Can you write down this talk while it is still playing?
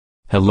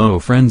Hello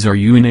friends, are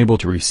you unable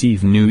to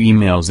receive new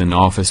emails in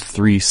Office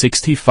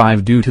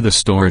 365 due to the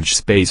storage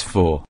space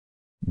full?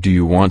 Do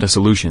you want a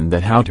solution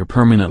that how to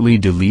permanently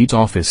delete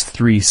Office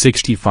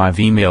 365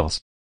 emails?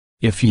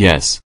 If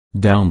yes,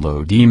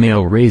 download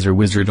Email Razor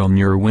Wizard on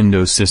your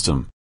Windows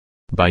system.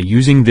 By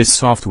using this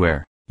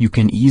software, you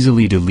can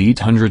easily delete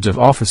hundreds of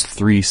Office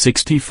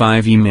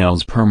 365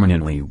 emails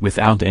permanently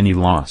without any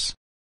loss.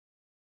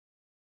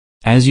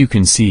 As you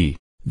can see,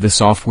 the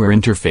software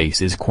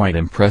interface is quite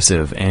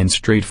impressive and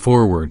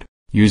straightforward.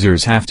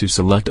 Users have to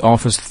select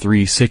Office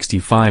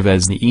 365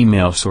 as the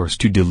email source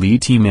to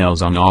delete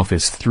emails on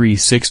Office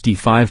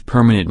 365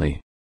 permanently.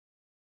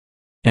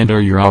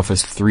 Enter your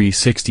Office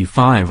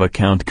 365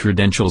 account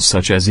credentials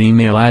such as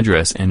email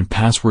address and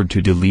password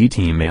to delete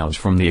emails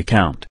from the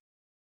account.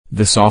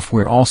 The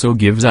software also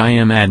gives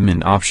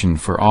IAM-admin option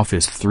for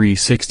Office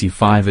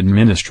 365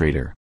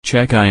 administrator.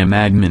 Check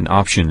IAM-admin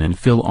option and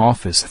fill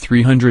Office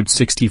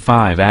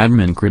 365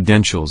 admin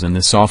credentials in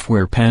the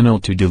software panel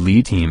to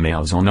delete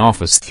emails on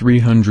Office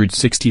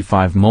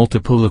 365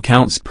 multiple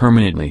accounts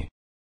permanently.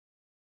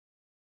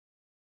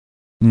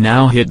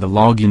 Now hit the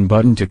login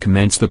button to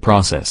commence the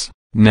process.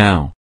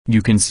 Now,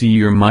 you can see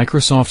your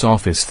Microsoft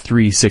Office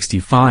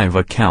 365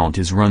 account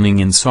is running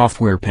in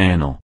software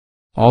panel.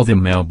 All the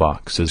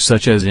mailboxes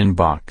such as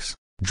inbox,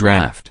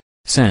 draft,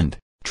 send,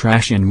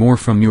 trash and more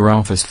from your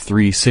Office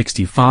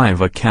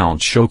 365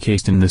 account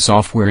showcased in the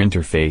software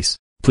interface.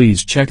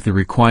 Please check the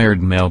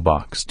required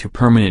mailbox to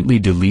permanently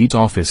delete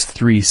Office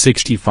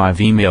 365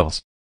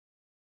 emails.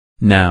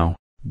 Now,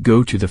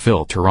 go to the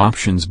Filter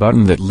Options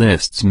button that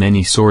lists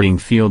many sorting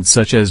fields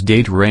such as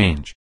date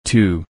range,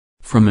 to,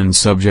 from and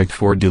subject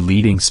for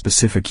deleting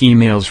specific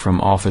emails from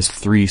Office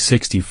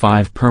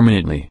 365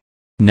 permanently.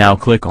 Now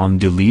click on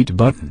Delete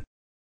button.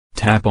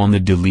 Tap on the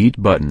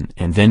Delete button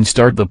and then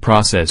start the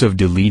process of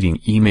deleting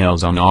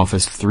emails on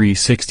Office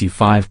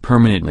 365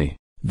 permanently.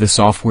 The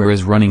software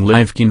is running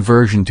live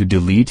conversion to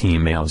delete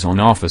emails on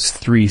Office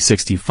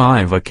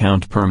 365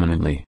 account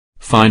permanently.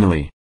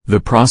 Finally, the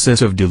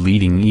process of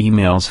deleting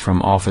emails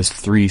from Office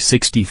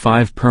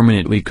 365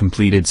 permanently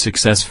completed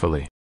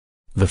successfully.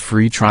 The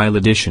free trial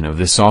edition of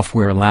the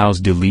software allows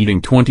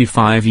deleting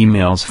 25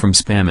 emails from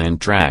spam and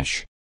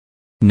trash.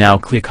 Now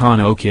click on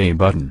OK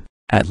button.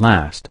 At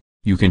last,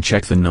 you can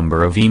check the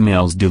number of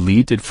emails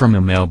deleted from a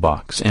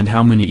mailbox and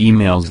how many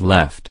emails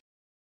left.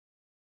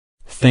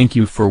 Thank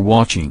you for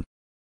watching.